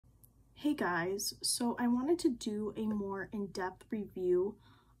Hey guys, so I wanted to do a more in-depth review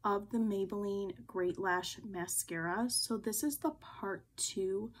of the Maybelline Great Lash Mascara. So this is the part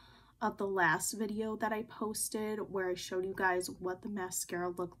 2 of the last video that I posted where I showed you guys what the mascara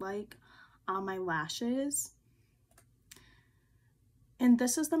looked like on my lashes. And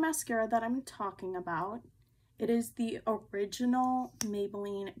this is the mascara that I'm talking about. It is the original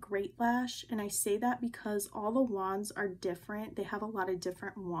Maybelline Great Lash, and I say that because all the wands are different. They have a lot of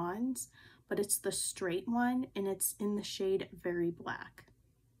different wands, but it's the straight one, and it's in the shade Very Black.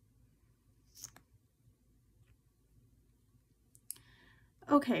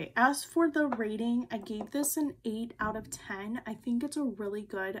 Okay, as for the rating, I gave this an 8 out of 10. I think it's a really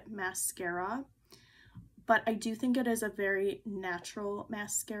good mascara, but I do think it is a very natural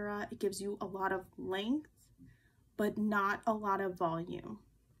mascara. It gives you a lot of length, but not a lot of volume.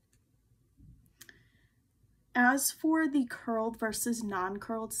 As for the curled versus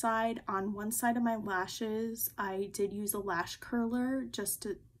non-curled side, on one side of my lashes, I did use a lash curler just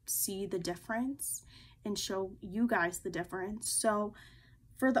to see the difference and show you guys the difference. So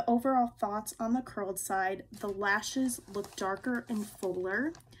for the overall thoughts on the curled side, the lashes look darker and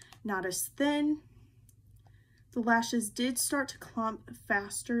fuller, not as thin. The lashes did start to clump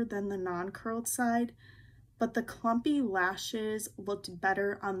faster than the non-curled side, but the clumpy lashes looked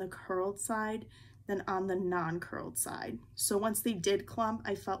better on the curled side than on the non-curled side. So once they did clump,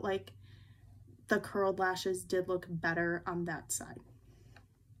 I felt like the curled lashes did look better on that side.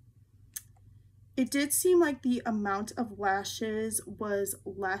 It did seem like the amount of lashes was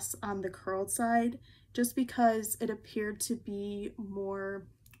less on the curled side, just because it appeared to be more,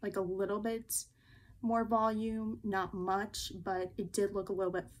 like a little bit more volume, not much, but it did look a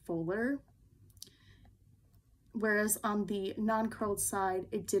little bit fuller. Whereas on the non-curled side,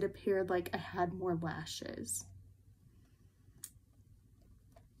 it did appear like I had more lashes.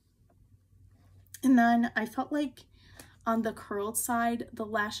 And then I felt like on the curled side, the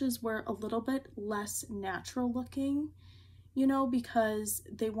lashes were a little bit less natural looking, you know, because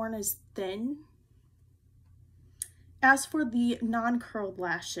they weren't as thin. As for the non-curled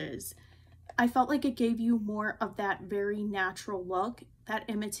lashes, I felt like it gave you more of that very natural look that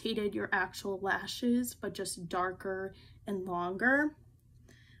imitated your actual lashes, but just darker and longer.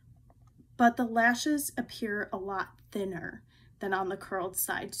 But the lashes appear a lot thinner than on the curled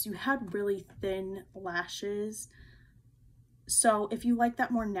side. So you had really thin lashes. So if you like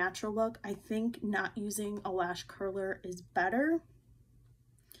that more natural look, I think not using a lash curler is better.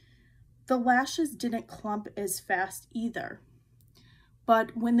 The lashes didn't clump as fast either.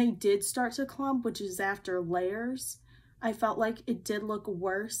 But when they did start to clump, which is after layers, I felt like it did look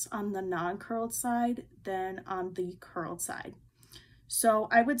worse on the non-curled side than on the curled side. So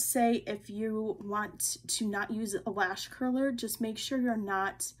I would say if you want to not use a lash curler, just make sure you're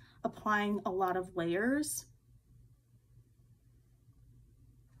not applying a lot of layers.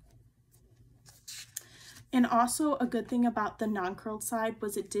 And also a good thing about the non-curled side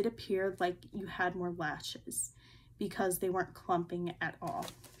was it did appear like you had more lashes, because they weren't clumping at all,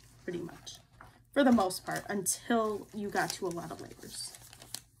 pretty much, for the most part, until you got to a lot of layers.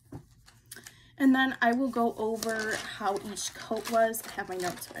 And then I will go over how each coat was. I have my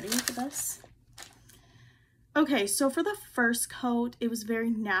notes ready for this. Okay, so for the first coat, it was very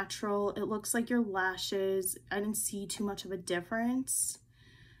natural. It looks like your lashes. I didn't see too much of a difference.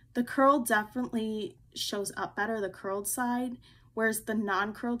 The curl definitely shows up better, the curled side, whereas the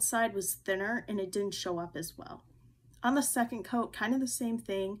non-curled side was thinner and it didn't show up as well. On the second coat, kind of the same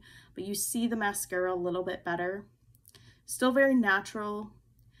thing, but you see the mascara a little bit better. Still very natural.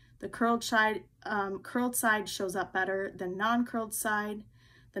 The curled side shows up better than non-curled side.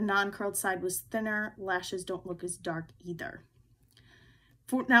 The non-curled side was thinner. Lashes don't look as dark either.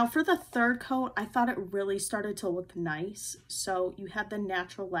 Now for the third coat, I thought it really started to look nice. So you had the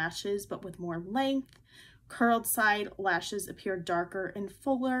natural lashes, but with more length. Curled side lashes appear darker and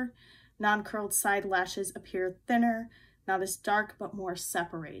fuller. Non-curled side lashes appear thinner, not as dark, but more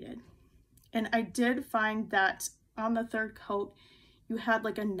separated. And I did find that on the third coat, you had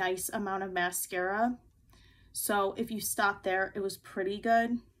like a nice amount of mascara. So if you stopped there, it was pretty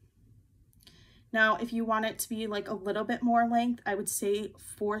good. Now, if you want it to be like a little bit more length, I would say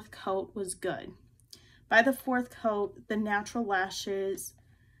fourth coat was good. By the fourth coat, the natural lashes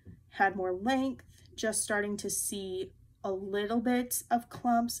had more length, just starting to see a little bit of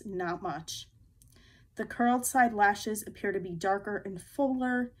clumps, not much. The curled side lashes appear to be darker and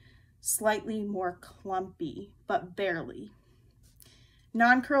fuller, slightly more clumpy, but barely.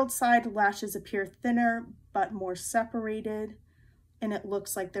 Non-curled side lashes appear thinner, but more separated, and it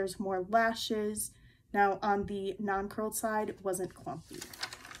looks like there's more lashes. Now on the non-curled side, it wasn't clumpy.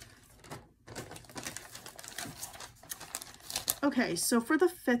 Okay, so for the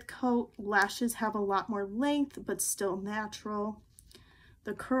 5th coat, lashes have a lot more length, but still natural.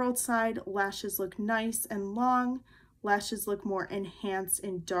 The curled side, lashes look nice and long. Lashes look more enhanced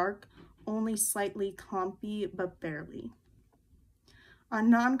and dark, only slightly clumpy, but barely.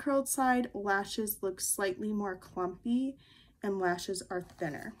 On non-curled side, lashes look slightly more clumpy and lashes are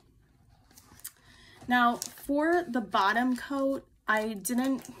thinner. Now, for the bottom coat,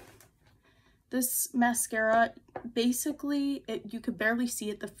 this mascara, basically, you could barely see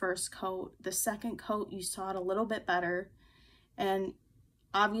it the first coat. The second coat, you saw it a little bit better. And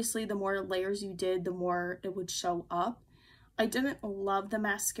obviously, the more layers you did, the more it would show up. I didn't love the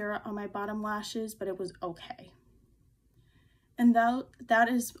mascara on my bottom lashes, but it was okay. And that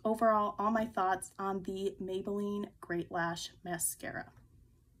is overall all my thoughts on the Maybelline Great Lash Mascara.